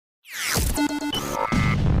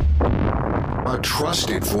a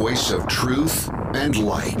trusted voice of truth and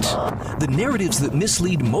light. The narratives that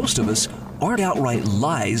mislead most of us aren't outright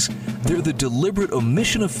lies. They're the deliberate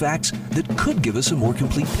omission of facts that could give us a more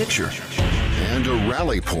complete picture. And a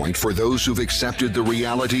rally point for those who've accepted the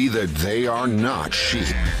reality that they are not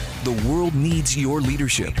sheep. The world needs your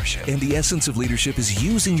leadership, and the essence of leadership is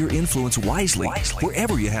using your influence wisely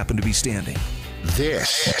wherever you happen to be standing.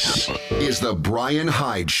 This is the Bryan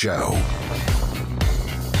Hyde Show.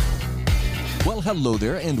 Well, hello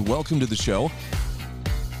there, and welcome to the show.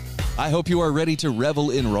 I hope you are ready to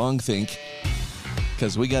revel in wrongthink,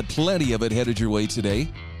 because we got plenty of it headed your way today.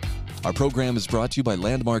 Our program is brought to you by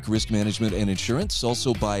Landmark Risk Management and Insurance,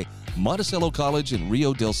 also by Monticello College and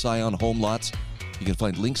Rio del Sion Home Lots. You can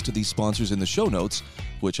find links to these sponsors in the show notes,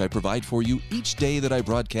 which I provide for you each day that I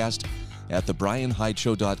broadcast at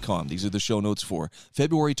thebryanhydeshow.com. These are the show notes for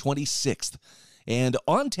February 26th. And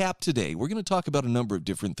on tap today, we're going to talk about a number of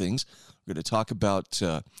different things. We're going to talk about,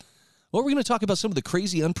 we're going to talk about some of the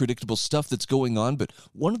crazy, unpredictable stuff that's going on, but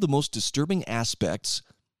one of the most disturbing aspects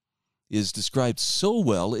is described so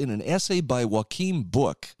well in an essay by Joachim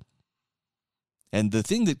Buch. And the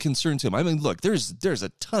thing that concerns him, I mean, look, there's a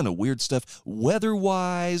ton of weird stuff,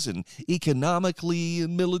 weather-wise and economically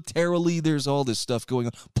and militarily. There's all this stuff going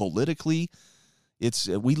on. Politically,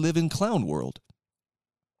 we live in clown world.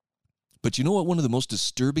 But you know what one of the most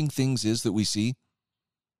disturbing things is that we see?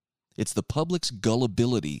 It's the public's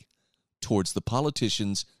gullibility towards the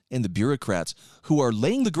politicians and the bureaucrats who are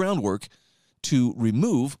laying the groundwork to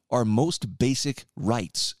remove our most basic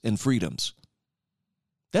rights and freedoms.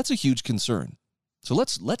 That's a huge concern. So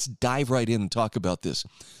let's dive right in and talk about this.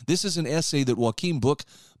 This is an essay that Joachim Buch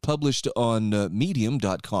published on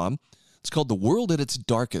medium.com. It's called The World at Its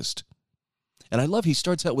Darkest. And I love he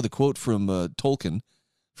starts out with a quote from Tolkien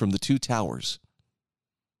from The Two Towers.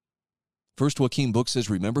 First, Joachim Buch says,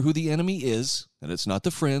 remember who the enemy is, and it's not the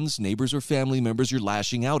friends, neighbors, or family members you're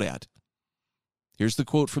lashing out at. Here's the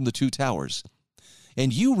quote from The Two Towers.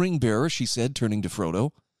 And you, ring-bearer, she said, turning to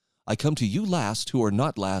Frodo, I come to you last who are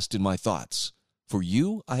not last in my thoughts. For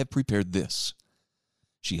you, I have prepared this.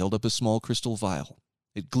 She held up a small crystal vial.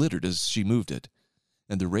 It glittered as she moved it,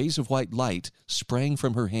 and the rays of white light sprang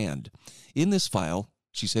from her hand. In this vial,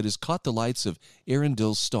 she said, is caught the lights of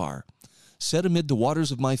Arundel's star. Set amid the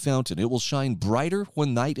waters of my fountain, it will shine brighter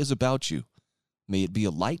when night is about you. May it be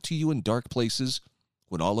a light to you in dark places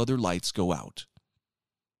when all other lights go out.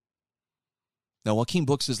 Now, Joachim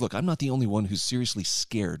Buch says, look, I'm not the only one who's seriously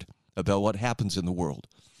scared about what happens in the world.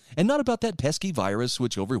 And not about that pesky virus,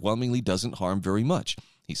 which overwhelmingly doesn't harm very much.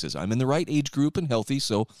 He says, I'm in the right age group and healthy,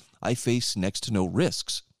 so I face next to no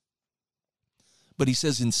risks. But he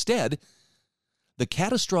says, instead, the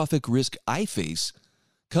catastrophic risk I face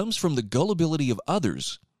comes from the gullibility of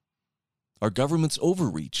others, our government's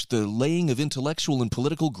overreach, the laying of intellectual and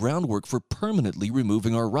political groundwork for permanently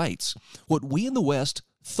removing our rights. What we in the West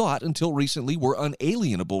thought until recently were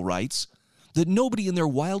unalienable rights that nobody in their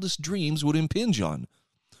wildest dreams would impinge on,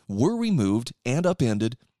 were removed and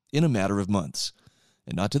upended in a matter of months.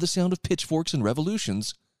 And not to the sound of pitchforks and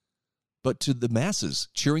revolutions, but to the masses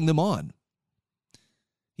cheering them on.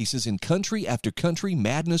 He says, in country after country,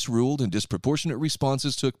 madness ruled and disproportionate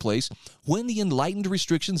responses took place. When the enlightened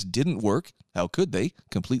restrictions didn't work, how could they,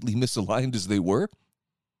 completely misaligned as they were?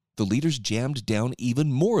 The leaders jammed down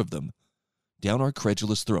even more of them, down our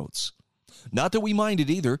credulous throats. Not that we minded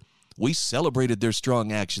either. We celebrated their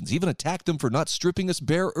strong actions, even attacked them for not stripping us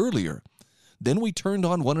bare earlier. Then we turned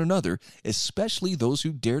on one another, especially those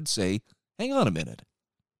who dared say, hang on a minute.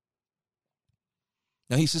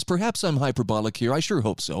 Now he says, perhaps I'm hyperbolic here. I sure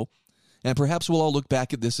hope so. And perhaps we'll all look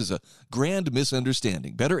back at this as a grand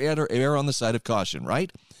misunderstanding. Better err on the side of caution,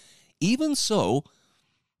 right? Even so,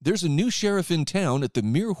 there's a new sheriff in town. At the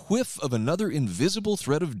mere whiff of another invisible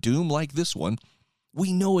threat of doom like this one,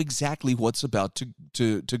 we know exactly what's about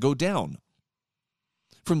to go down.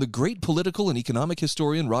 From the great political and economic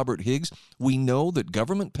historian Robert Higgs, we know that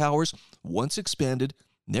government powers, once expanded,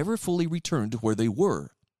 never fully returned to where they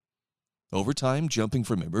were. Over time, jumping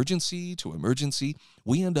from emergency to emergency,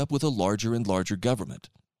 we end up with a larger and larger government.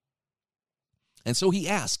 And so he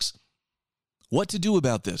asks, what to do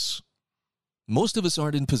about this? Most of us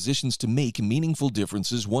aren't in positions to make meaningful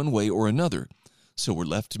differences one way or another. So we're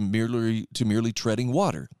left to merely treading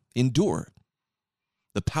water, endure.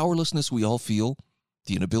 The powerlessness we all feel,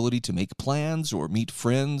 the inability to make plans or meet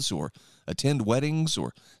friends or attend weddings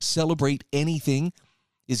or celebrate anything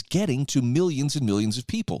is getting to millions and millions of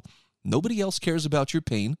people. Nobody else cares about your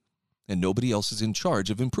pain, and nobody else is in charge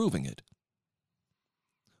of improving it.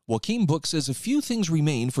 Joachim Buch says a few things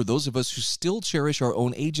remain for those of us who still cherish our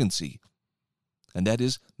own agency. and that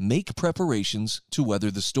is make preparations to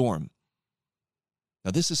weather the storm.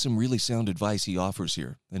 Now, this is some really sound advice he offers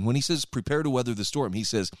here. And when he says prepare to weather the storm, he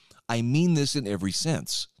says, I mean this in every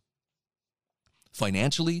sense.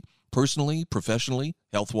 Financially, personally, professionally,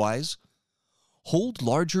 health-wise, hold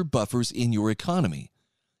larger buffers in your economy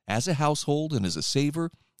as a household and as a saver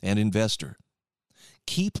and investor.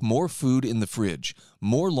 Keep more food in the fridge,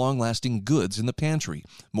 more long-lasting goods in the pantry,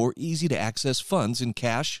 more easy-to-access funds in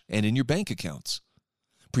cash and in your bank accounts.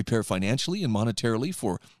 Prepare financially and monetarily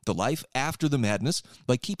for the life after the madness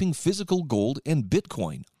by keeping physical gold and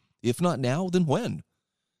Bitcoin. If not now, then when?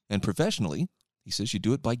 And professionally, he says you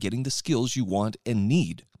do it by getting the skills you want and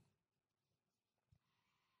need.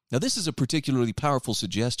 Now, this is a particularly powerful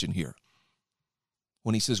suggestion here.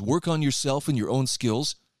 When he says work on yourself and your own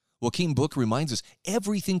skills, Joachim Book reminds us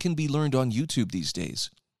everything can be learned on YouTube these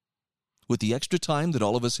days. With the extra time that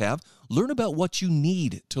all of us have, learn about what you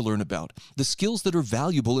need to learn about, the skills that are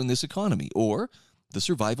valuable in this economy, or the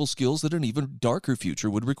survival skills that an even darker future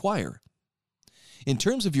would require. In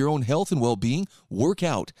terms of your own health and well-being, work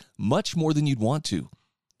out much more than you'd want to.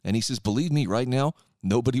 And he says, believe me, right now,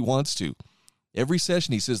 nobody wants to. Every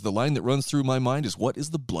session, he says, the line that runs through my mind is, what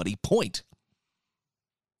is the bloody point?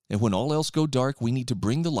 And when all else go dark, we need to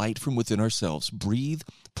bring the light from within ourselves. Breathe,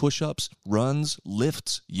 push-ups, runs,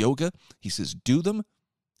 lifts, yoga. He says, do them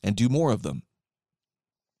and do more of them.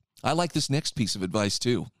 I like this next piece of advice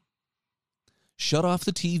too. Shut off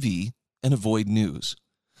the TV and avoid news.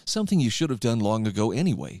 Something you should have done long ago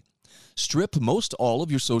anyway. Strip most all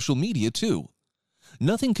of your social media too.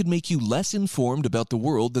 Nothing could make you less informed about the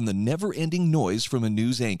world than the never-ending noise from a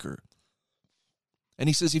news anchor. And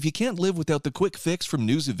he says, if you can't live without the quick fix from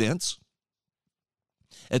news events,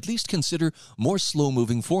 at least consider more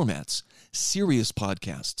slow-moving formats, serious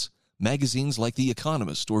podcasts, magazines like The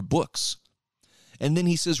Economist, or books. And then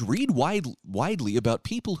he says, read widely about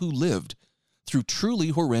people who lived through truly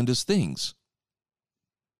horrendous things.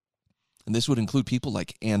 And this would include people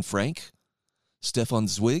like Anne Frank, Stefan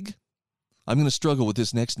Zweig, I'm going to struggle with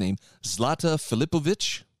this next name, Zlata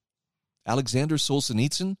Filipovic, Alexander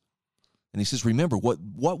Solzhenitsyn. And he says, remember,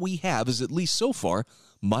 what we have is at least so far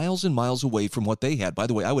miles and miles away from what they had. By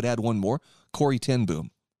the way, I would add one more. Corrie ten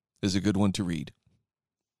Boom is a good one to read.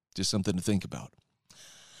 Just something to think about.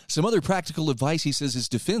 Some other practical advice, he says, is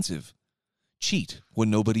defensive. Cheat when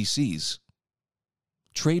nobody sees.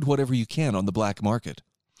 Trade whatever you can on the black market.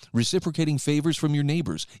 Reciprocating favors from your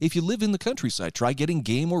neighbors. If you live in the countryside, try getting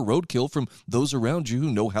game or roadkill from those around you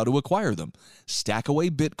who know how to acquire them. Stack away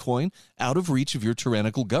Bitcoin out of reach of your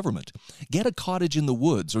tyrannical government. Get a cottage in the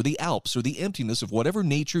woods or the Alps or the emptiness of whatever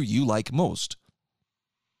nature you like most.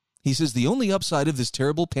 He says the only upside of this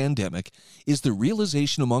terrible pandemic is the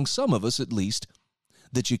realization among some of us at least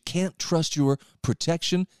that you can't trust your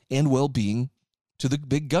protection and well-being to the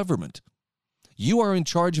big government. You are in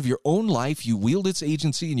charge of your own life, you wield its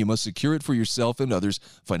agency, and you must secure it for yourself and others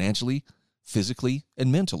financially, physically,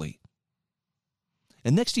 and mentally.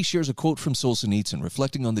 And next he shares a quote from Solzhenitsyn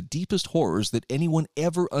reflecting on the deepest horrors that anyone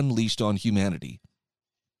ever unleashed on humanity.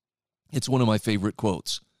 It's one of my favorite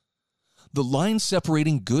quotes. The line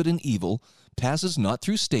separating good and evil passes not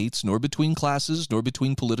through states, nor between classes, nor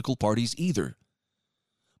between political parties either,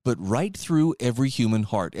 but right through every human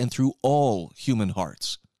heart and through all human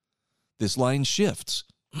hearts. This line shifts.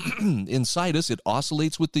 Inside us, it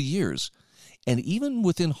oscillates with the years. And even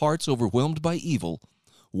within hearts overwhelmed by evil,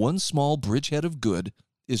 one small bridgehead of good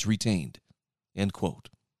is retained. End quote.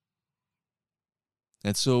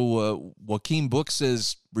 And so Joachim Book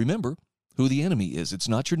says, remember who the enemy is. It's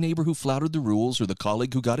not your neighbor who flouted the rules or the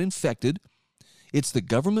colleague who got infected. It's the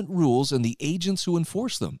government rules and the agents who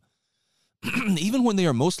enforce them. Even when they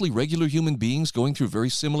are mostly regular human beings going through very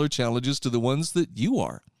similar challenges to the ones that you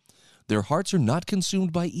are. Their hearts are not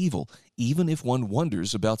consumed by evil, even if one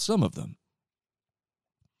wonders about some of them.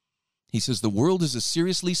 He says the world is a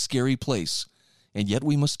seriously scary place, and yet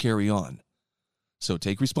we must carry on. So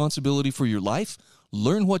take responsibility for your life,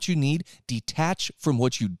 learn what you need, detach from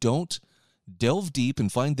what you don't, delve deep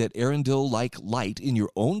and find that Arendelle-like light in your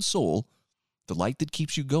own soul, the light that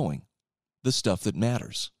keeps you going, the stuff that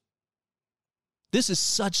matters. This is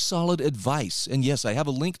such solid advice. And yes, I have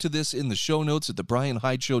a link to this in the show notes at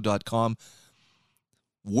thebryanhydeshow.com.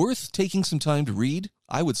 Worth taking some time to read,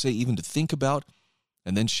 I would say even to think about,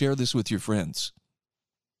 and then share this with your friends.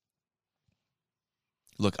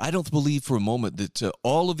 Look, I don't believe for a moment that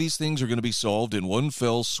all of these things are going to be solved in one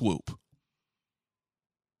fell swoop.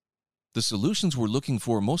 The solutions we're looking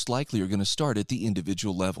for most likely are going to start at the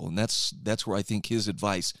individual level, and that's where I think his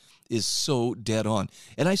advice is so dead on.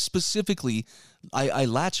 And I specifically, I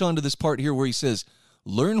latch onto this part here where he says,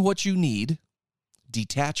 learn what you need,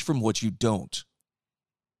 detach from what you don't.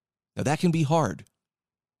 Now, that can be hard.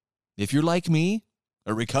 If you're like me,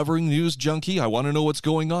 a recovering news junkie, I want to know what's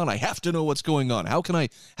going on. I have to know what's going on. How can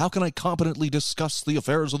I competently discuss the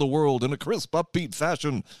affairs of the world in a crisp, upbeat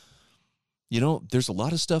fashion? You know, there's a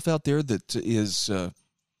lot of stuff out there that is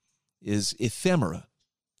ephemera.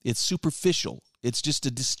 It's superficial. It's just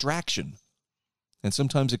a distraction. And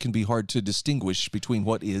sometimes it can be hard to distinguish between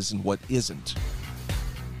what is and what isn't.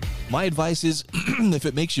 My advice is, if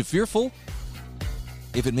it makes you fearful,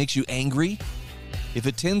 if it makes you angry, if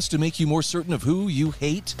it tends to make you more certain of who you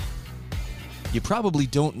hate, you probably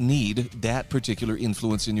don't need that particular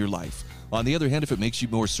influence in your life. On the other hand, if it makes you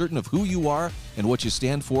more certain of who you are and what you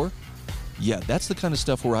stand for, yeah, that's the kind of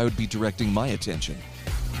stuff where I would be directing my attention.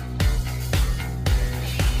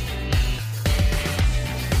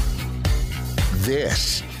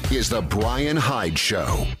 This is the Bryan Hyde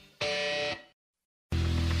Show.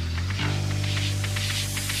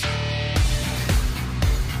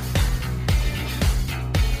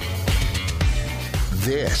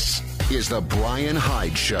 This is the Bryan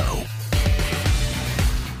Hyde Show.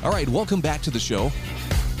 All right, welcome back to the show.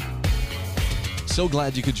 So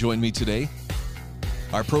glad you could join me today.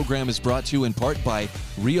 Our program is brought to you in part by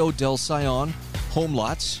Rio del Sion Home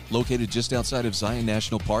Lots, located just outside of Zion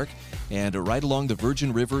National Park and right along the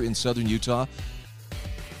Virgin River in southern Utah.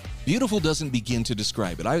 Beautiful doesn't begin to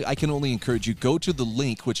describe it. I can only encourage you, go to the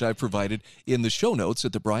link which I've provided in the show notes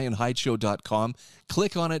at thebryanhydeshow.com.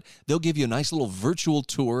 Click on it. They'll give you a nice little virtual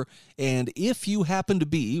tour. And if you happen to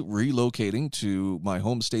be relocating to my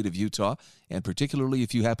home state of Utah, and particularly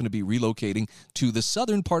if you happen to be relocating to the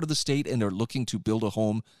southern part of the state and are looking to build a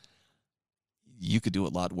home, you could do a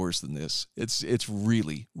lot worse than this. It's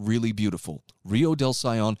really, really beautiful. Rio del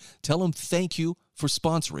Sion, tell them thank you for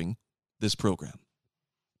sponsoring this program.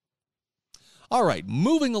 All right,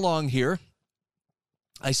 moving along here,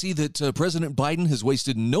 I see that President Biden has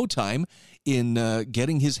wasted no time in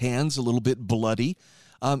getting his hands a little bit bloody.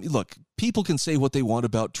 Look, people can say what they want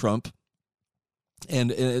about Trump,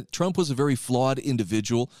 and Trump was a very flawed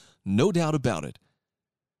individual, no doubt about it.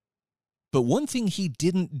 But one thing he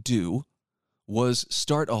didn't do was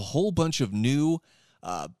start a whole bunch of new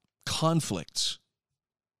conflicts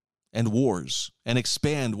and wars, and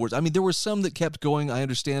expand wars. I mean, there were some that kept going. I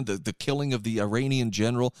understand the killing of the Iranian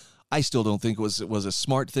general. I still don't think it was a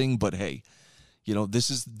smart thing, but hey, you know, this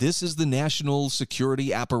is the national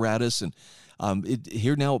security apparatus, and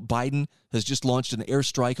here now Biden has just launched an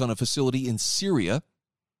airstrike on a facility in Syria.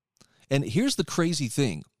 And here's the crazy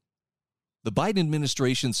thing. The Biden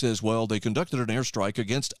administration says, well, they conducted an airstrike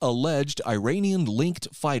against alleged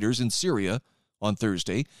Iranian-linked fighters in Syria on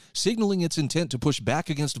Thursday, signaling its intent to push back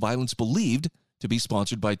against violence believed to be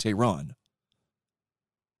sponsored by Tehran.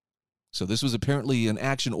 So this was apparently an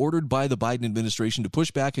action ordered by the Biden administration to push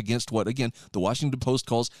back against what, again, the Washington Post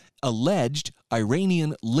calls alleged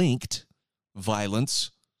Iranian-linked violence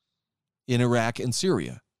in Iraq and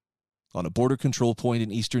Syria on a border control point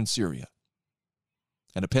in eastern Syria.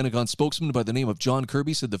 And a Pentagon spokesman by the name of John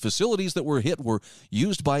Kirby said the facilities that were hit were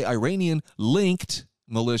used by Iranian-linked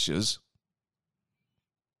militias.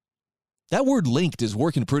 That word linked is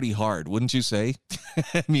working pretty hard, wouldn't you say?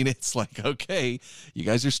 I mean, it's like, okay, you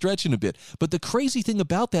guys are stretching a bit. But the crazy thing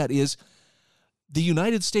about that is the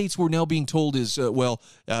United States, we're now being told is,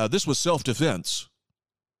 this was self-defense.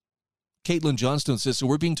 Caitlin Johnstone says, so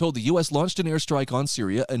we're being told the U.S. launched an airstrike on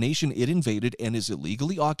Syria, a nation it invaded and is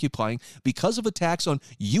illegally occupying because of attacks on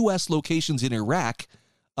U.S. locations in Iraq,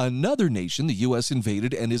 another nation the U.S.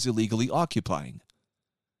 invaded and is illegally occupying.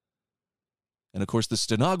 And, of course, the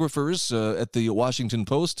stenographers at the Washington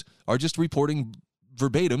Post are just reporting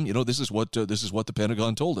verbatim, you know, this is what the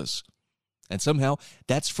Pentagon told us. And somehow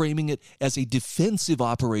that's framing it as a defensive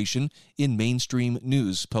operation in mainstream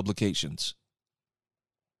news publications.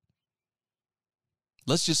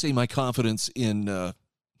 Let's just say my confidence in the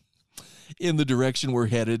direction we're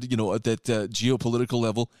headed, you know, at that geopolitical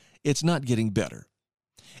level, it's not getting better.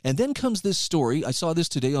 And then comes this story. I saw this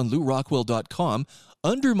today on LouRockwell.com.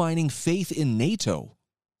 Undermining faith in NATO,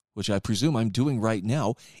 which I presume I'm doing right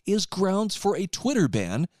now, is grounds for a Twitter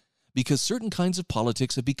ban because certain kinds of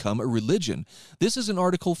politics have become a religion. This is an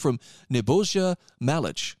article from Nebojsa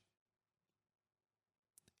Malic.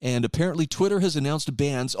 And apparently Twitter has announced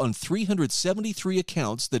bans on 373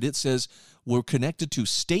 accounts that it says were connected to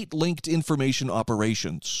state-linked information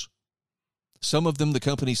operations. Some of them, the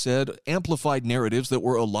company said, amplified narratives that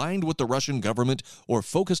were aligned with the Russian government or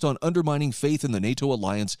focused on undermining faith in the NATO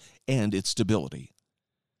alliance and its stability.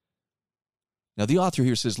 Now, the author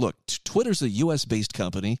here says, look, Twitter's a U.S.-based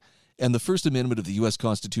company, and the First Amendment of the U.S.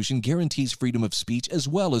 Constitution guarantees freedom of speech as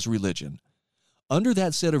well as religion. Under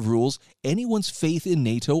that set of rules, anyone's faith in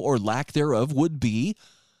NATO or lack thereof would be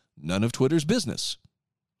none of Twitter's business.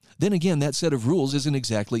 Then again, that set of rules isn't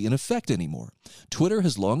exactly in effect anymore. Twitter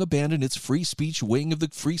has long abandoned its free speech wing of the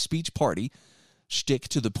free speech party shtick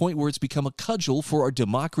to the point where it's become a cudgel for our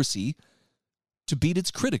democracy to beat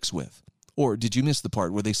its critics with. Or did you miss the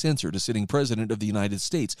part where they censored a sitting president of the United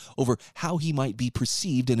States over how he might be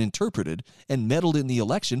perceived and interpreted and meddled in the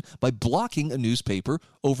election by blocking a newspaper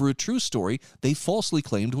over a true story they falsely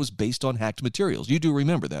claimed was based on hacked materials? You do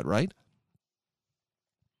remember that, right?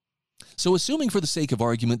 So assuming for the sake of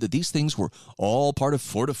argument that these things were all part of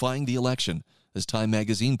fortifying the election, as Time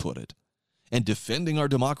magazine put it, and defending our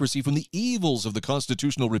democracy from the evils of the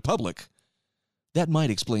constitutional republic, that might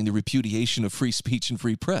explain the repudiation of free speech and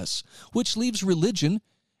free press, which leaves religion,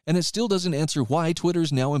 and it still doesn't answer why Twitter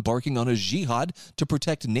is now embarking on a jihad to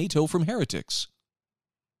protect NATO from heretics.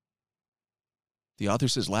 The author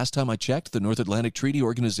says, last time I checked, the North Atlantic Treaty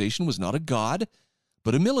Organization was not a god,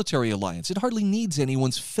 but a military alliance. It hardly needs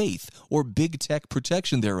anyone's faith or big tech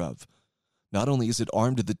protection thereof. Not only is it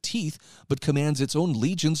armed to the teeth, but commands its own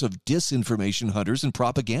legions of disinformation hunters and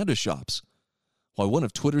propaganda shops. Why, one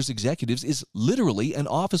of Twitter's executives is literally an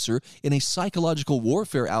officer in a psychological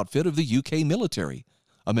warfare outfit of the UK military,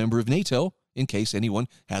 a member of NATO, in case anyone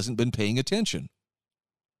hasn't been paying attention.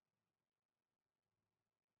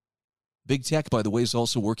 Big tech, by the way, is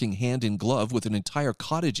also working hand in glove with an entire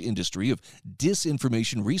cottage industry of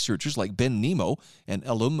disinformation researchers like Ben Nemo and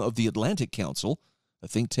Elam of the Atlantic Council, a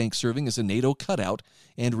think tank serving as a NATO cutout,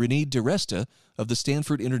 and René DiResta of the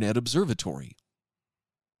Stanford Internet Observatory.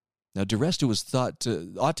 Now, DiResta was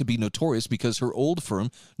ought to be notorious because her old firm,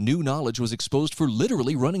 New Knowledge, was exposed for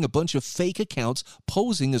literally running a bunch of fake accounts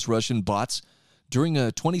posing as Russian bots during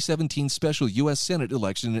a 2017 special U.S. Senate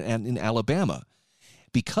election in Alabama.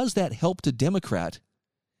 Because that helped a Democrat,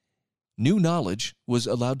 New Knowledge was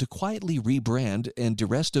allowed to quietly rebrand, and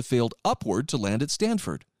DiResta failed upward to land at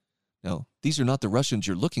Stanford. Now, these are not the Russians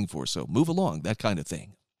you're looking for, so move along, that kind of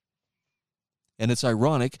thing. And it's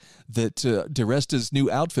ironic that DiResta's new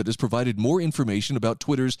outfit has provided more information about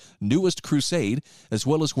Twitter's newest crusade, as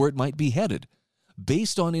well as where it might be headed.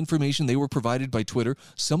 Based on information they were provided by Twitter,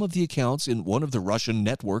 some of the accounts in one of the Russian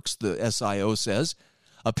networks, the SIO says,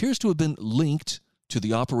 appears to have been linked to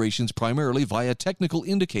the operations primarily via technical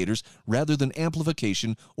indicators rather than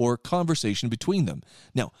amplification or conversation between them.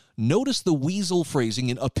 Now, notice the weasel phrasing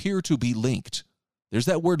in appear to be linked. There's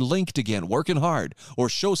that word linked again, working hard, or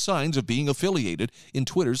show signs of being affiliated in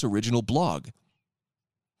Twitter's original blog.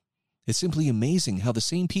 It's simply amazing how the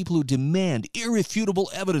same people who demand irrefutable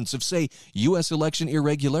evidence of, say, U.S. election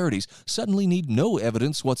irregularities suddenly need no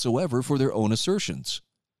evidence whatsoever for their own assertions.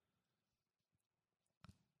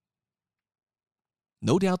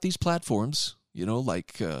 No doubt these platforms,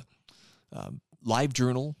 like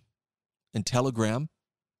LiveJournal and Telegram,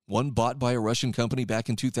 one bought by a Russian company back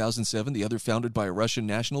in 2007, the other founded by a Russian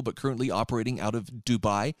national but currently operating out of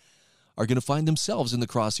Dubai, are going to find themselves in the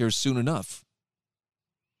crosshairs soon enough.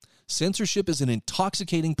 Censorship is an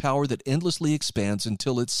intoxicating power that endlessly expands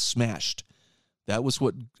until it's smashed. That was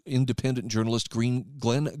what independent journalist Glenn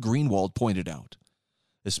Greenwald pointed out,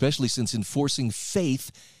 especially since enforcing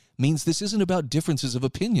faith means this isn't about differences of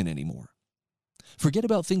opinion anymore. Forget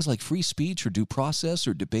about things like free speech or due process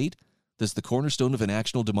or debate. That's the cornerstone of an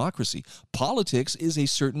actual democracy. Politics is a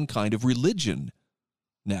certain kind of religion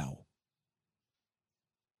now.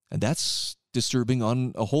 And that's disturbing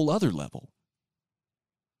on a whole other level.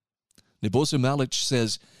 Nebojsa Malic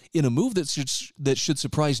says, in a move that should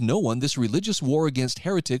surprise no one, this religious war against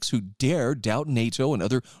heretics who dare doubt NATO and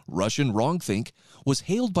other Russian wrongthink was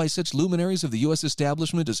hailed by such luminaries of the U.S.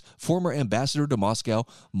 establishment as former ambassador to Moscow,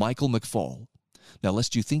 Michael McFaul. Now,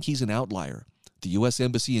 lest you think he's an outlier, the U.S.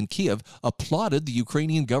 Embassy in Kiev applauded the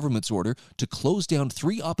Ukrainian government's order to close down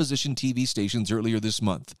 3 opposition TV stations earlier this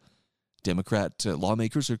month. Democrat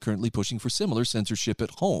lawmakers are currently pushing for similar censorship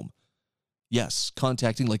at home. Yes,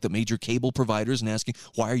 contacting like the major cable providers and asking,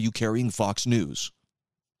 why are you carrying Fox News?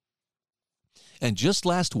 And just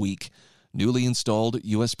last week, newly installed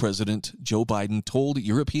U.S. President Joe Biden told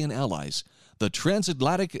European allies the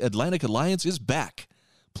transatlantic alliance is back,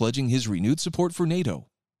 pledging his renewed support for NATO.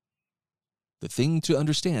 The thing to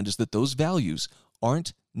understand is that those values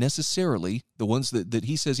aren't necessarily, the ones that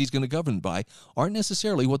he says he's going to govern by, aren't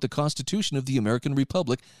necessarily what the Constitution of the American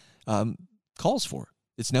Republic calls for.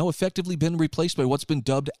 It's now effectively been replaced by what's been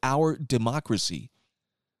dubbed our democracy.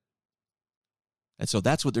 And so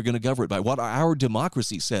that's what they're going to govern it by, what our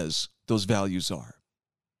democracy says those values are.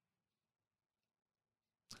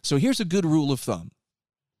 So here's a good rule of thumb.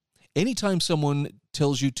 Anytime someone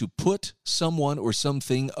tells you to put someone or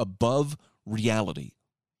something above reality.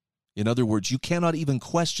 In other words, you cannot even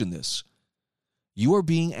question this. You are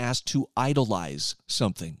being asked to idolize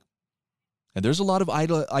something. And there's a lot of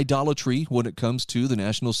idolatry when it comes to the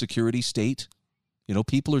national security state. You know,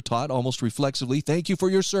 people are taught almost reflexively, thank you for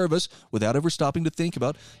your service, without ever stopping to think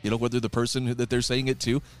about, whether the person that they're saying it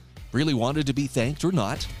to really wanted to be thanked or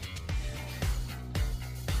not.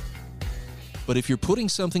 But if you're putting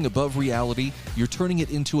something above reality, you're turning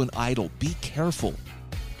it into an idol. Be careful.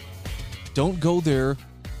 Don't go there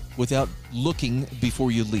without looking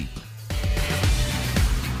before you leap.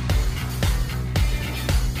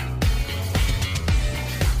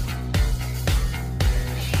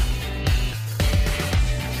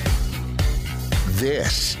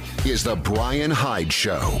 This is the Bryan Hyde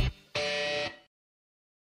Show.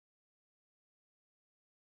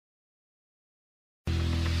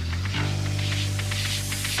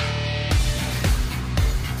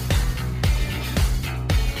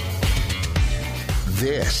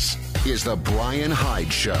 This is the Bryan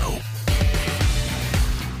Hyde Show.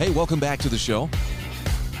 Hey, welcome back to the show.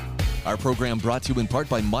 Our program brought to you in part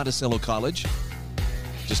by Monticello College.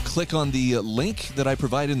 Just click on the link that I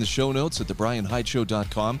provide in the show notes at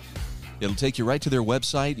thebryanhydeshow.com. It'll take you right to their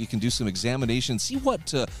website. You can do some examinations, see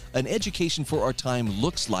what an education for our time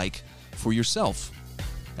looks like for yourself.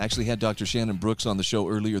 I actually had Dr. Shannon Brooks on the show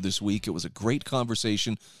earlier this week. It was a great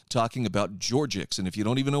conversation talking about Georgics. And if you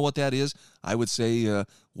don't even know what that is, I would say,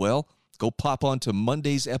 go pop on to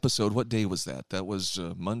Monday's episode. What day was that? That was,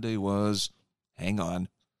 Monday was, hang on.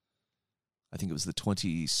 I think it was the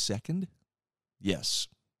 22nd? Yes,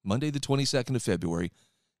 Monday the 22nd of February.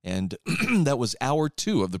 And that was hour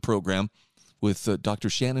 2 of the program with Dr.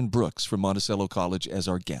 Shannon Brooks from Monticello College as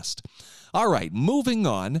our guest. All right, moving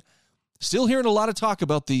on. Still hearing a lot of talk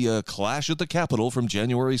about the clash at the Capitol from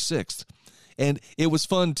January 6th. And it was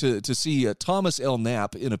fun to see Thomas L.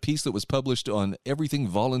 Knapp in a piece that was published on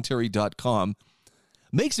everythingvoluntary.com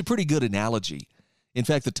makes a pretty good analogy. In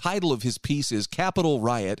fact, the title of his piece is Capitol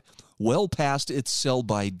Riot, Well Past Its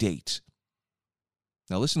Sell-By Date.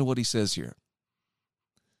 Now listen to what he says here.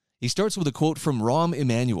 He starts with a quote from Rahm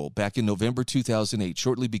Emanuel back in November 2008,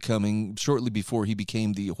 shortly before he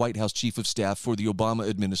became the White House Chief of Staff for the Obama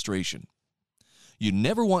administration. You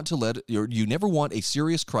never want a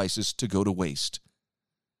serious crisis to go to waste.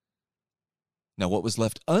 Now, what was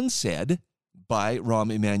left unsaid by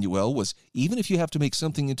Rahm Emanuel was, even if you have to make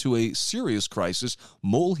something into a serious crisis,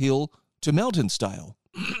 molehill to mountain style.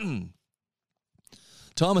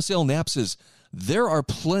 Thomas L. Knapp says, there are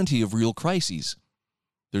plenty of real crises.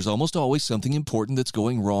 There's almost always something important that's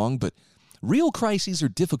going wrong, but real crises are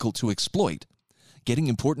difficult to exploit. Getting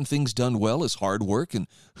important things done well is hard work, and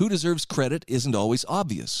who deserves credit isn't always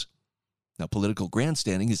obvious. Now, political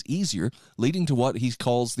grandstanding is easier, leading to what he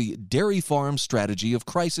calls the dairy farm strategy of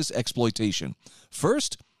crisis exploitation.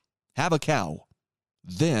 First, have a cow.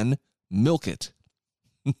 Then, milk it.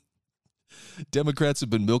 Democrats have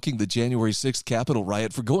been milking the January 6th Capitol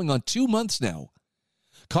riot for going on 2 months now.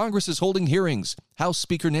 Congress is holding hearings. House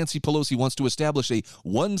Speaker Nancy Pelosi wants to establish a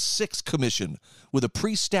 1-6 commission with a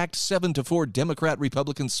pre-stacked 7-4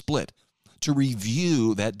 Democrat-Republican split to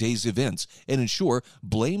review that day's events and ensure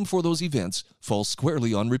blame for those events falls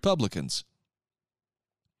squarely on Republicans.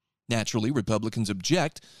 Naturally, Republicans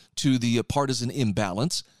object to the partisan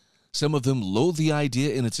imbalance. Some of them loathe the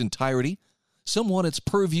idea in its entirety. Some want its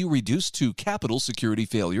purview reduced to Capitol security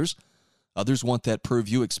failures. Others want that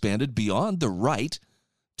purview expanded beyond the right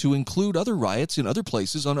to include other riots in other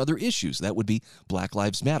places on other issues. That would be Black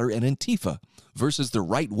Lives Matter and Antifa versus the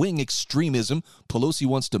right-wing extremism Pelosi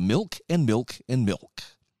wants to milk and milk and milk.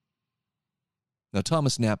 Now,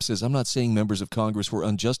 Thomas Knapp says, I'm not saying members of Congress were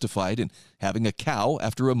unjustified in having a cow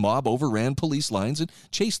after a mob overran police lines and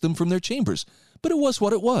chased them from their chambers, but it was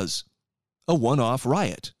what it was, a one-off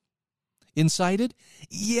riot. Incited?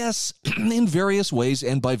 Yes, in various ways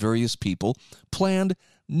and by various people. Planned?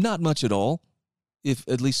 Not much at all. If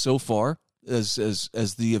at least so far as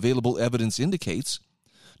the available evidence indicates.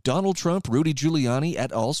 Donald Trump, Rudy Giuliani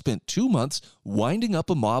et al. Spent 2 months winding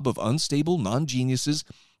up a mob of unstable non-geniuses,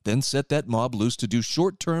 then set that mob loose to do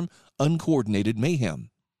short-term, uncoordinated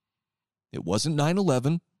mayhem. It wasn't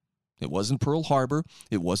 9/11. It wasn't Pearl Harbor.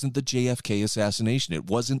 It wasn't the JFK assassination. It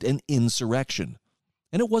wasn't an insurrection.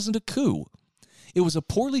 And it wasn't a coup. It was a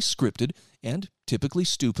poorly scripted and typically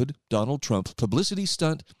stupid Donald Trump publicity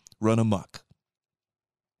stunt run amok.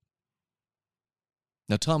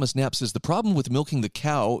 Now, Thomas Knapp says the problem with milking the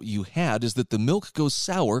cow you had is that the milk goes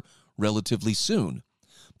sour relatively soon.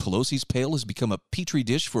 Pelosi's pail has become a petri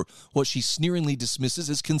dish for what she sneeringly dismisses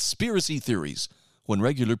as conspiracy theories when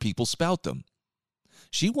regular people spout them.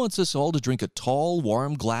 She wants us all to drink a tall,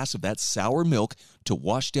 warm glass of that sour milk to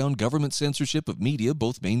wash down government censorship of media,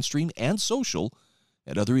 both mainstream and social,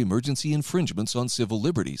 and other emergency infringements on civil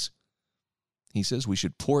liberties. He says we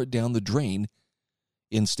should pour it down the drain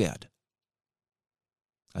instead.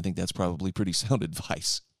 I think that's probably pretty sound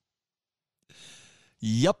advice.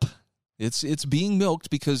 Yep, it's being milked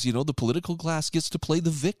because, the political class gets to play the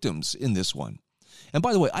victims in this one. And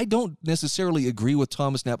by the way, I don't necessarily agree with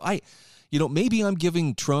Thomas Knapp. Maybe I'm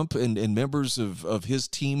giving Trump and members of his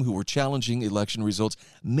team who were challenging election results,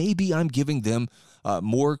 maybe I'm giving them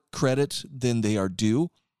more credit than they are due.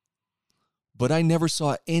 But I never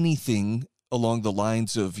saw anything along the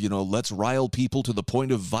lines of, let's rile people to the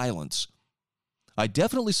point of violence. I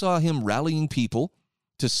definitely saw him rallying people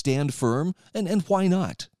to stand firm, and why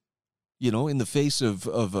not? In the face of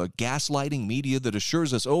gaslighting media that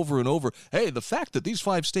assures us over and over, hey, the fact that these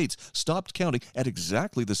 5 states stopped counting at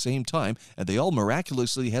exactly the same time, and they all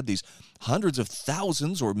miraculously had these hundreds of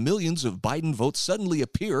thousands or millions of Biden votes suddenly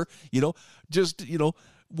appear,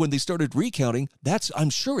 when they started recounting,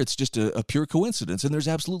 I'm sure it's just a pure coincidence, and there's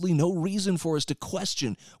absolutely no reason for us to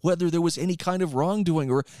question whether there was any kind of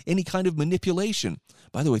wrongdoing or any kind of manipulation.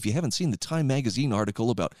 By the way, if you haven't seen the Time magazine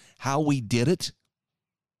article about how we did it,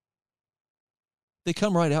 they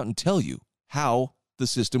come right out and tell you how the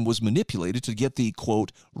system was manipulated to get the,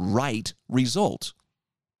 quote, right result.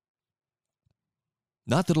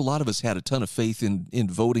 Not that a lot of us had a ton of faith in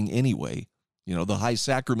voting anyway, the high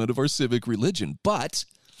sacrament of our civic religion, but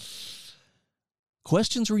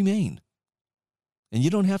questions remain. And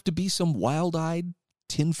you don't have to be some wild-eyed,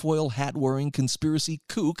 tinfoil hat-wearing conspiracy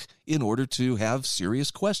kook in order to have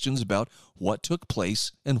serious questions about what took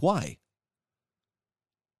place and why.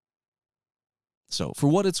 So, for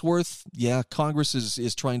what it's worth, yeah, Congress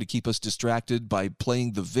is trying to keep us distracted by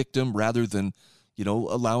playing the victim rather than,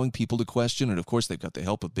 allowing people to question. And, of course, they've got the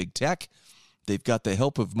help of big tech. They've got the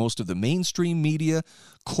help of most of the mainstream media.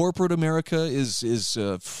 Corporate America is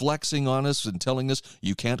flexing on us and telling us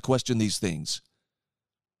you can't question these things.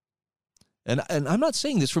 And I'm not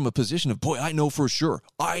saying this from a position of, boy, I know for sure.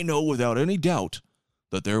 I know without any doubt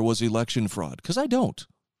that there was election fraud, because I don't.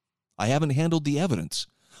 I haven't handled the evidence.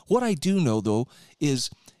 What I do know, though, is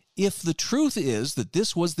if the truth is that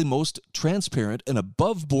this was the most transparent and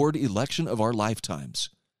above-board election of our lifetimes,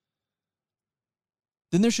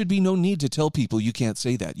 then there should be no need to tell people you can't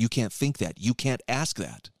say that, you can't think that, you can't ask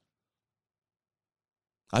that.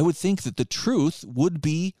 I would think that the truth would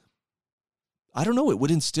be, it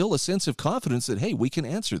would instill a sense of confidence that, hey, we can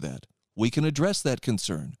answer that. We can address that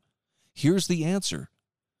concern. Here's the answer.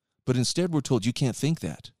 But instead we're told you can't think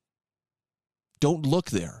that. Don't look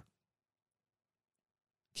there.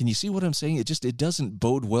 Can you see what I'm saying? It doesn't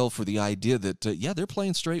bode well for the idea that, they're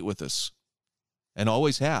playing straight with us. And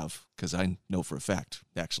always have, because I know for a fact,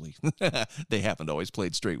 actually, they haven't always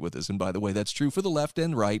played straight with us. And by the way, that's true for the left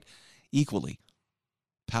and right equally.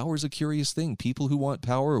 Power is a curious thing. People who want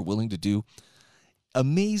power are willing to do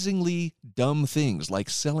amazingly dumb things like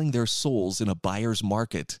selling their souls in a buyer's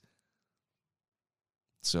market.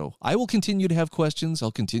 So I will continue to have questions.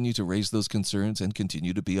 I'll continue to raise those concerns and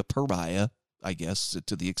continue to be a pariah, I guess,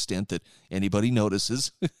 to the extent that anybody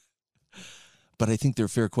notices. But I think they're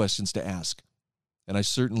fair questions to ask. And I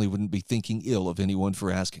certainly wouldn't be thinking ill of anyone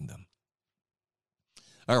for asking them.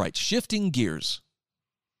 All right, shifting gears.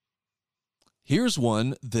 Here's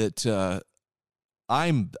one that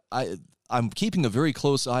I'm keeping a very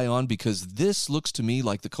close eye on because this looks to me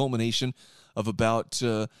like the culmination of about,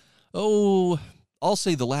 I'll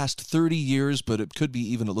say the last 30 years, but it could be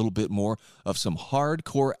even a little bit more, of some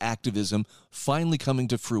hardcore activism finally coming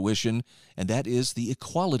to fruition, and that is the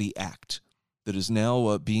Equality Act that is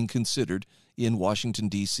now being considered in Washington,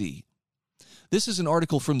 D.C. This is an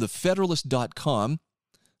article from thefederalist.com.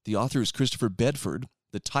 The author is Christopher Bedford.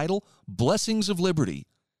 The title, Blessings of Liberty,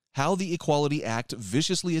 How the Equality Act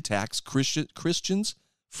Viciously Attacks Christians,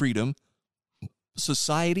 Freedom,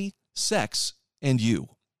 Society, Sex, and You.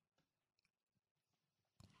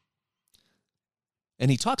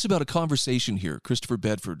 And he talks about a conversation here. Christopher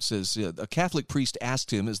Bedford says a Catholic priest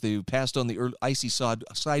asked him as they passed on the icy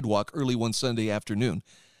sidewalk early one Sunday afternoon,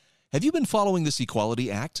 "Have you been following this Equality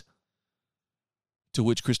Act?" To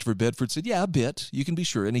which Christopher Bedford said, "Yeah, a bit. You can be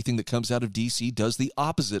sure anything that comes out of D.C. does the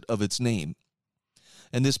opposite of its name."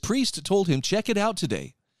 And this priest told him, "Check it out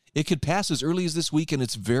today. It could pass as early as this week, and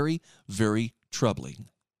it's very, very troubling."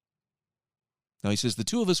 Now, he says, the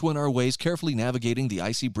two of us went our ways, carefully navigating the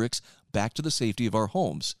icy bricks back to the safety of our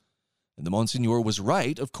homes. And the Monsignor was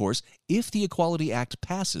right, of course. If the Equality Act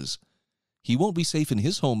passes, he won't be safe in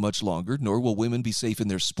his home much longer, nor will women be safe in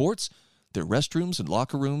their sports, their restrooms and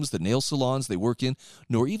locker rooms, the nail salons they work in,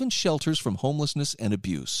 nor even shelters from homelessness and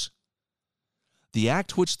abuse. The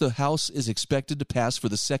act, which the House is expected to pass for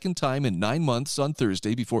the second time in 9 months on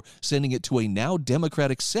Thursday before sending it to a now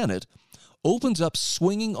Democratic Senate, opens up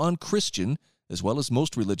swinging on Christian, as well as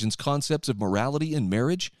most religions' concepts of morality in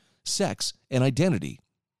marriage, sex, and identity.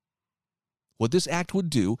 What this act would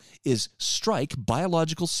do is strike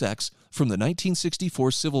biological sex from the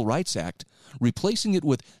 1964 Civil Rights Act, replacing it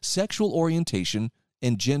with sexual orientation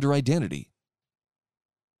and gender identity.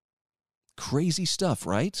 Crazy stuff,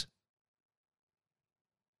 right?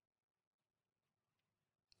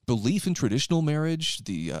 Belief in traditional marriage,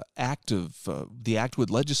 the act would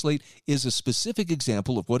legislate, is a specific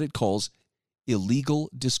example of what it calls illegal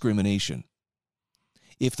discrimination.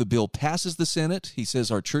 If the bill passes the Senate, he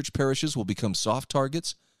says our church parishes will become soft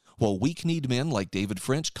targets, while weak-kneed men like David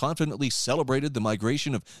French confidently celebrated the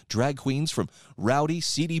migration of drag queens from rowdy,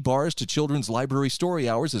 seedy bars to children's library story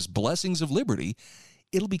hours as blessings of liberty.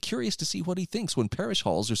 It'll be curious to see what he thinks when parish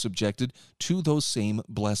halls are subjected to those same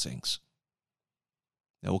blessings.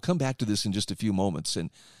 Now, we'll come back to this in just a few moments.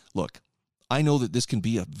 And look, I know that this can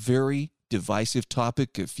be a very divisive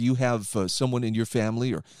topic. If you have someone in your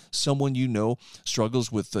family or someone you know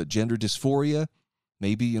struggles with gender dysphoria,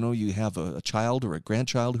 maybe, you have a child or a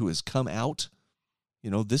grandchild who has come out,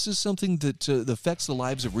 this is something that affects the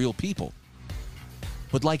lives of real people.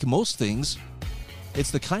 But like most things,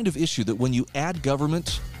 it's the kind of issue that when you add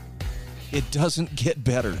government, it doesn't get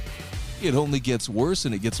better. It only gets worse,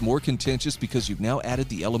 and it gets more contentious because you've now added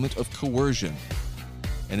the element of coercion.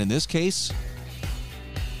 And in this case,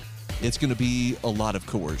 it's going to be a lot of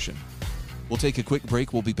coercion. We'll take a quick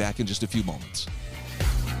break. We'll be back in just a few moments.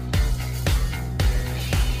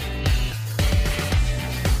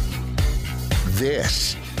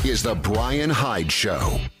 This is the Bryan Hyde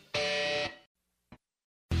Show.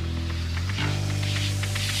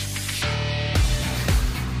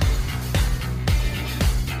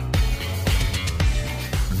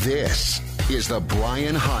 This is the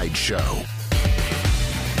Bryan Hyde Show.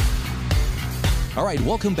 All right,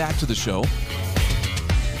 welcome back to the show.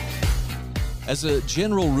 As a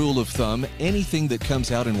general rule of thumb, anything that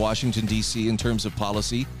comes out in Washington, D.C. in terms of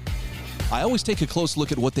policy, I always take a close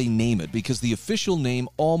look at what they name it, because the official name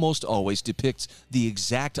almost always depicts the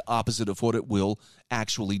exact opposite of what it will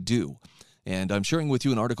actually do. And I'm sharing with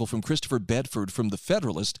you an article from Christopher Bedford from The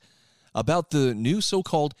Federalist about the new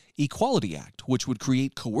so-called Equality Act, which would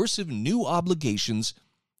create coercive new obligations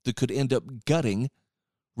that could end up gutting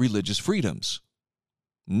religious freedoms.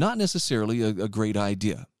 Not necessarily a great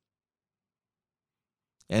idea.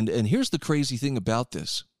 And here's the crazy thing about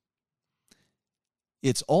this.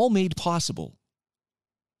 It's all made possible,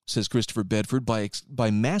 says Christopher Bedford,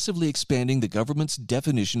 by massively expanding the government's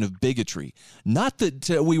definition of bigotry. Not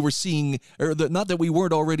that we were seeing, or not that we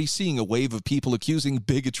weren't already seeing a wave of people accusing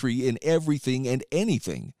bigotry in everything and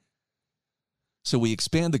anything. So we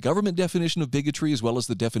expand the government definition of bigotry as well as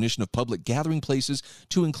the definition of public gathering places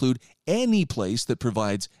to include any place that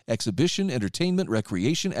provides exhibition, entertainment,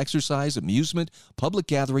 recreation, exercise, amusement, public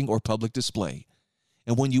gathering, or public display.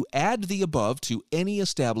 And when you add the above to any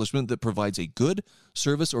establishment that provides a good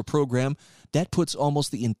service or program, that puts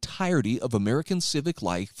almost the entirety of American civic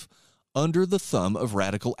life under the thumb of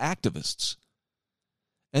radical activists.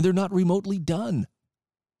 And they're not remotely done.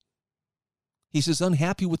 He says,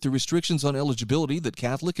 unhappy with the restrictions on eligibility that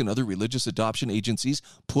Catholic and other religious adoption agencies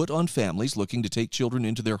put on families looking to take children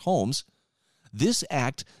into their homes, this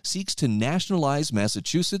act seeks to nationalize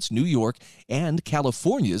Massachusetts, New York, and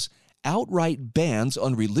California's outright bans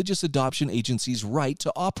on religious adoption agencies' right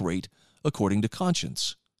to operate according to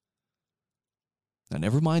conscience. Now,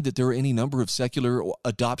 never mind that there are any number of secular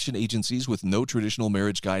adoption agencies with no traditional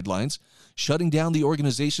marriage guidelines. Shutting down the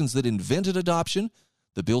organizations that invented adoption,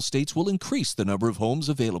 the bill states, will increase the number of homes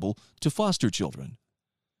available to foster children.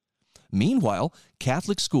 Meanwhile,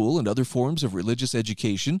 Catholic school and other forms of religious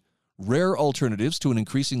education, rare alternatives to an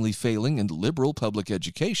increasingly failing and liberal public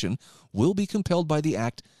education, will be compelled by the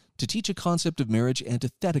act to teach a concept of marriage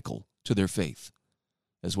antithetical to their faith,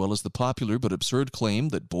 as well as the popular but absurd claim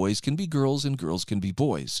that boys can be girls and girls can be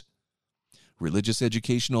boys. Religious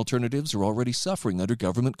education alternatives are already suffering under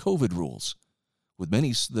government COVID rules, with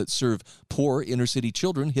many that serve poor inner-city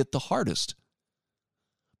children hit the hardest.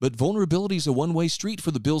 But vulnerability is a one-way street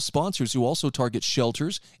for the bill's sponsors, who also target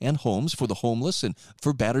shelters and homes for the homeless and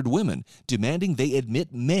for battered women, demanding they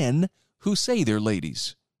admit men who say they're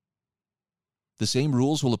ladies. The same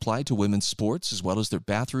rules will apply to women's sports as well as their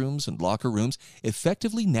bathrooms and locker rooms,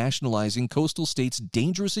 effectively nationalizing coastal states'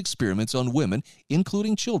 dangerous experiments on women,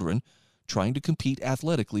 including children, trying to compete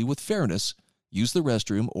athletically with fairness use the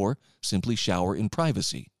restroom, or simply shower in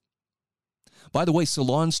privacy. By the way,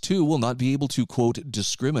 salons, too, will not be able to, quote,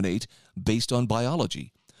 discriminate based on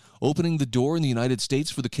biology, opening the door in the United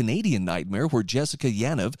States for the Canadian nightmare where Jessica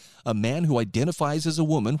Yaniv, a man who identifies as a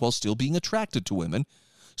woman while still being attracted to women,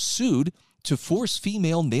 sued to force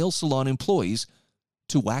female nail salon employees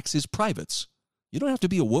to wax his privates. You don't have to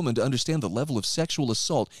be a woman to understand the level of sexual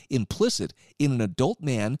assault implicit in an adult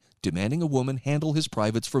man demanding a woman handle his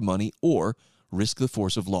privates for money or risk the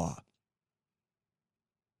force of law.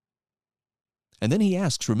 And then he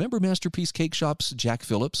asks, remember Masterpiece Cake Shop's Jack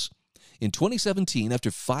Phillips? In 2017,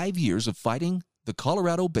 after 5 years of fighting, the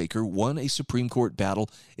Colorado baker won a Supreme Court battle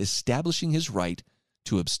establishing his right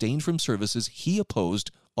to abstain from services he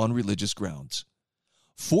opposed on religious grounds.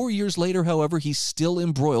 4 years later, however, he's still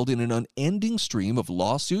embroiled in an unending stream of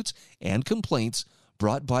lawsuits and complaints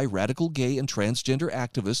brought by radical gay and transgender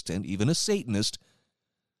activists and even a Satanist.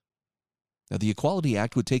 Now, the Equality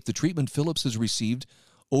Act would take the treatment Phillips has received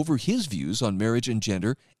over his views on marriage and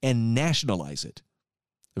gender and nationalize it.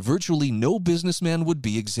 Virtually no businessman would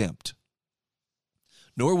be exempt.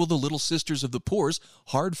 Nor will the Little Sisters of the Poor's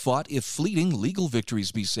hard-fought, if fleeting, legal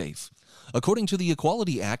victories be safe. According to the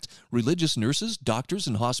Equality Act, religious nurses, doctors,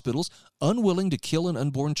 and hospitals unwilling to kill an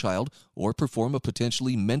unborn child or perform a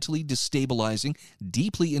potentially mentally destabilizing,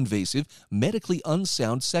 deeply invasive, medically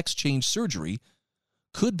unsound sex change surgery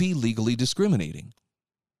could be legally discriminating.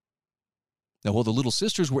 Now, while the Little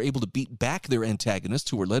Sisters were able to beat back their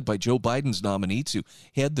antagonists, who were led by Joe Biden's nominee to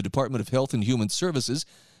head the Department of Health and Human Services,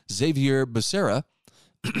 Xavier Becerra,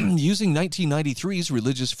 using 1993's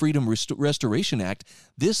Religious Freedom Restoration Act,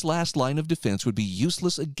 this last line of defense would be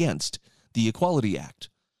useless against the Equality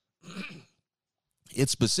Act. It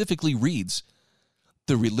specifically reads,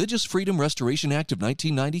 the Religious Freedom Restoration Act of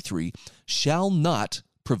 1993 shall not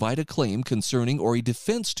provide a claim concerning or a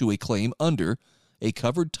defense to a claim under a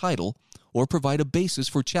covered title or provide a basis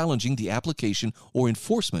for challenging the application or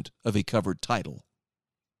enforcement of a covered title.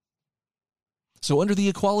 So under the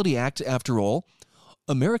Equality Act, after all,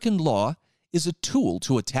 American law is a tool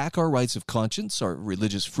to attack our rights of conscience, our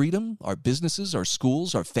religious freedom, our businesses, our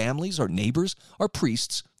schools, our families, our neighbors, our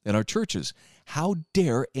priests, and our churches. How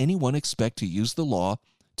dare anyone expect to use the law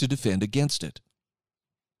to defend against it?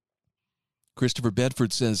 Christopher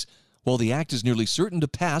Bedford says, while the act is nearly certain to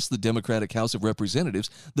pass the Democratic House of Representatives,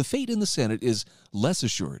 the fate in the Senate is less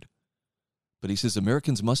assured. But he says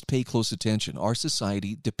Americans must pay close attention. Our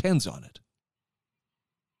society depends on it.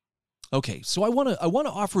 Okay, so I want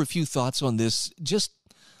to offer a few thoughts on this. Just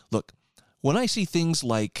look, when I see things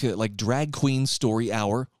like Drag Queen Story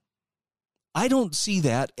Hour, I don't see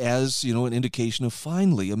that as, an indication of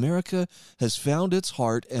finally America has found its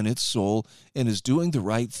heart and its soul and is doing the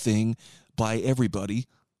right thing by everybody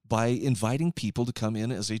by inviting people to come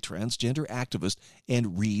in as a transgender activist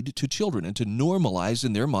and read to children and to normalize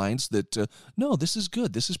in their minds that, no, this is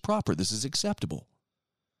good, this is proper, this is acceptable.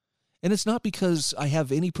 And it's not because I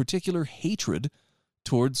have any particular hatred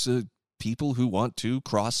towards people who want to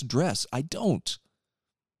cross-dress. I don't.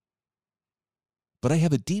 But I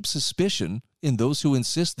have a deep suspicion in those who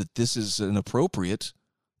insist that this is an appropriate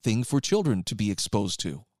thing for children to be exposed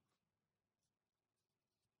to.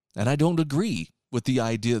 And I don't agree with the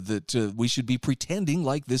idea that we should be pretending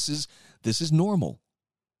like this is normal.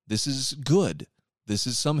 This is good. This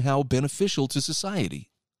is somehow beneficial to society.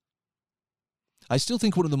 I still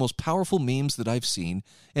think one of the most powerful memes that I've seen,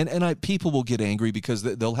 and people will get angry because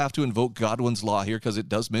they'll have to invoke Godwin's law here because it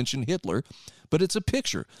does mention Hitler, but it's a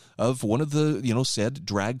picture of one of the, said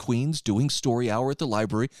drag queens doing story hour at the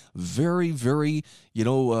library, very, very,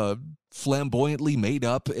 flamboyantly made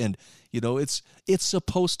up, and, it's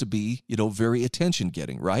supposed to be, very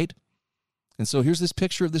attention-getting, right? And so here's this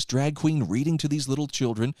picture of this drag queen reading to these little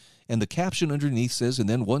children, and the caption underneath says, and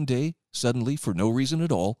then one day, suddenly, for no reason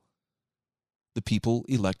at all, the people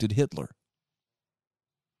elected Hitler.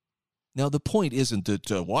 Now, the point isn't that,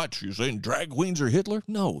 what, you're saying drag queens are Hitler?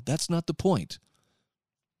 No, that's not the point.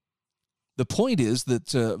 The point is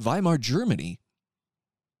that Weimar Germany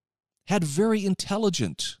had very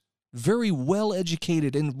intelligent, very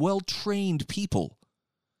well-educated, and well-trained people.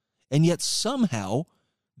 And yet somehow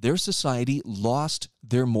their society lost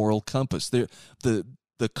their moral compass. The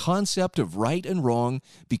concept of right and wrong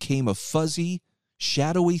became a fuzzy,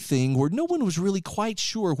 shadowy thing where no one was really quite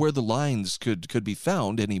sure where the lines could be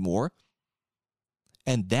found anymore.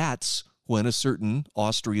 And that's when a certain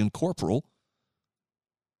Austrian corporal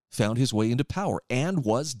found his way into power and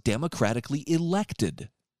was democratically elected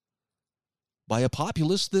by a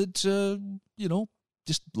populace that,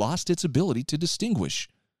 just lost its ability to distinguish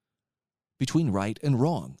between right and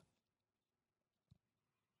wrong.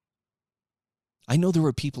 I know there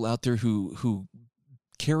are people out there who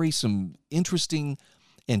carry some interesting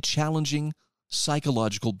and challenging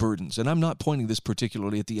psychological burdens. And I'm not pointing this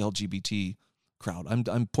particularly at the LGBT crowd.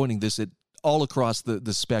 I'm pointing this at all across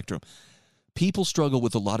the spectrum. People struggle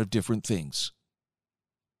with a lot of different things.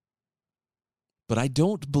 But I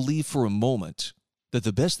don't believe for a moment that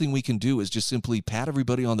the best thing we can do is just simply pat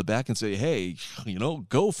everybody on the back and say, hey,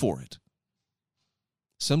 go for it.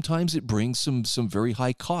 Sometimes it brings some very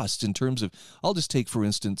high costs in terms of, I'll just take, for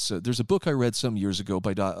instance, there's a book I read some years ago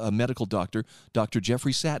by a medical doctor, Dr.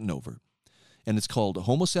 Jeffrey Satinover, and it's called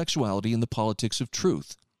Homosexuality and the Politics of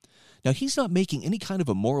Truth. Now, he's not making any kind of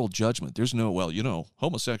a moral judgment. There's no,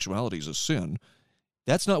 homosexuality is a sin.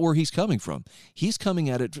 That's not where he's coming from. He's coming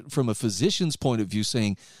at it from a physician's point of view,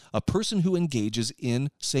 saying a person who engages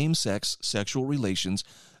in same-sex sexual relations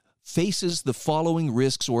faces the following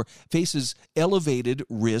risks, or faces elevated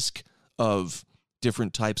risk of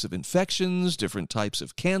different types of infections, different types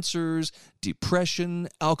of cancers, depression,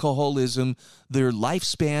 alcoholism. Their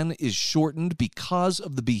lifespan is shortened because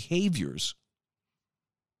of the behaviors.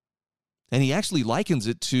 And he actually likens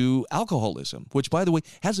it to alcoholism, which, by the way,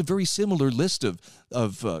 has a very similar list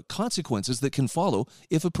of consequences that can follow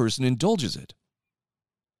if a person indulges it.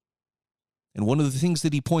 And one of the things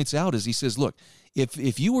that he points out is he says, look,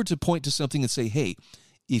 if you were to point to something and say, hey,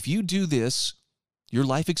 if you do this, your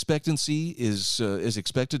life expectancy is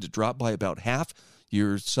expected to drop by about half.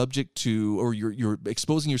 You're subject to, or you're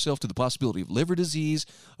exposing yourself to the possibility of liver disease,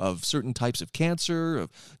 of certain types of cancer,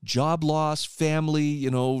 of job loss, family,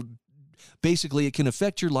 basically it can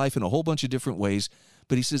affect your life in a whole bunch of different ways.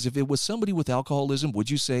 But he says, if it was somebody with alcoholism, would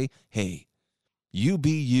you say, hey, you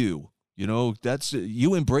be you? That's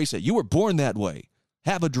you embrace it. You were born that way.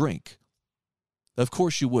 Have a drink. Of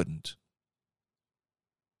course you wouldn't.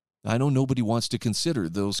 I know nobody wants to consider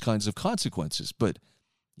those kinds of consequences, but,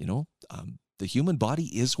 the human body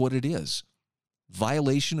is what it is.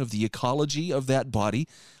 Violation of the ecology of that body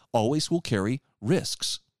always will carry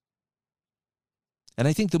risks. And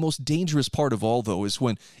I think the most dangerous part of all, though, is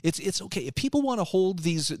when it's okay. If people want to hold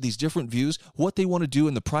these different views, what they want to do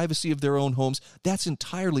in the privacy of their own homes, that's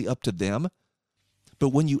entirely up to them. But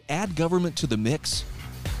when you add government to the mix,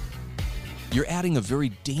 you're adding a very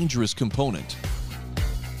dangerous component,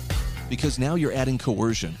 because now you're adding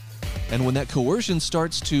coercion. And when that coercion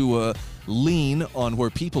starts to lean on where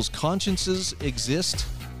people's consciences exist,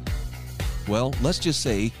 well, let's just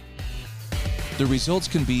say the results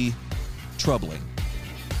can be troubling.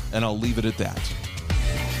 And I'll leave it at that.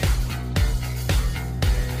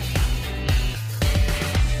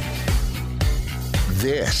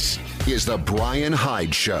 This is the Bryan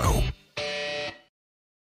Hyde Show.